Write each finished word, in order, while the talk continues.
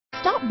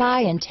Stop by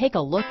and take a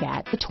look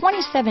at the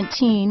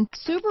 2017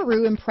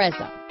 Subaru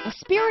Impreza. A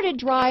spirited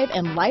drive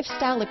and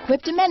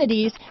lifestyle-equipped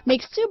amenities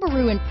make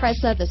Subaru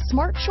Impreza the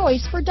smart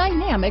choice for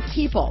dynamic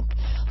people.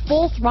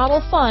 Full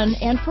throttle fun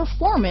and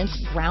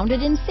performance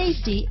grounded in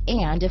safety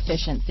and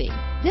efficiency.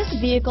 This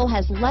vehicle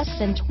has less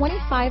than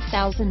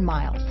 25,000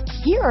 miles.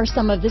 Here are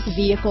some of this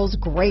vehicle's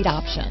great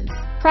options: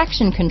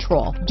 traction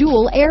control,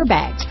 dual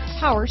airbags,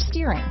 power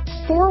steering,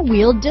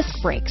 four-wheel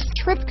disc brakes,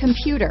 trip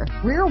computer,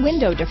 rear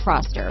window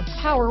defroster,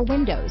 power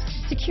windows,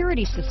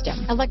 security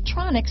system,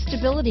 electronic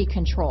stability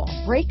control,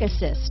 brake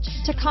assist,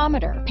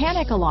 tachometer,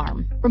 panic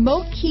alarm,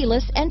 remote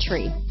keyless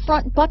entry,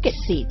 front bucket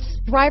seats,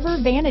 driver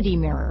vanity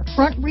mirror,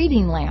 front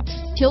reading lamps,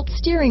 tilt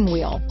steering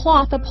wheel,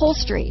 cloth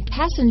upholstery,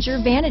 passenger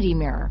vanity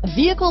mirror. A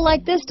vehicle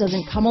like this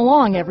doesn't come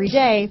along every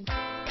day.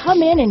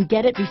 Come in and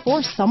get it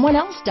before someone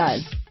else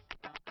does.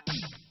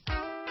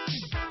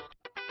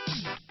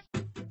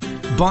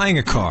 Buying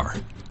a car,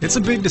 it's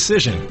a big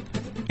decision,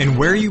 and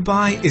where you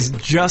buy is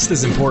just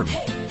as important.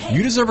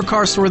 You deserve a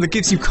car store that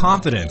gives you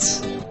confidence.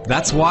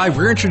 That's why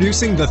we're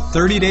introducing the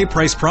 30-day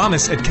price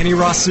promise at Kenny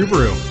Ross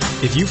Subaru.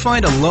 If you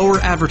find a lower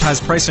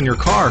advertised price on your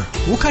car,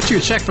 we'll cut you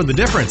a check for the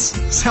difference.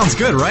 Sounds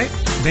good, right?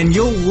 Then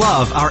you'll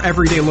love our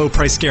everyday low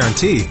price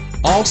guarantee,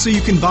 all so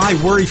you can buy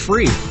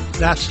worry-free.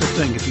 That's the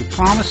thing. If you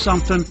promise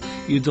something,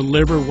 you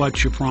deliver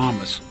what you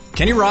promise.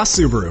 Kenny Ross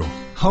Subaru,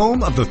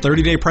 home of the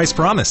 30-day price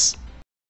promise.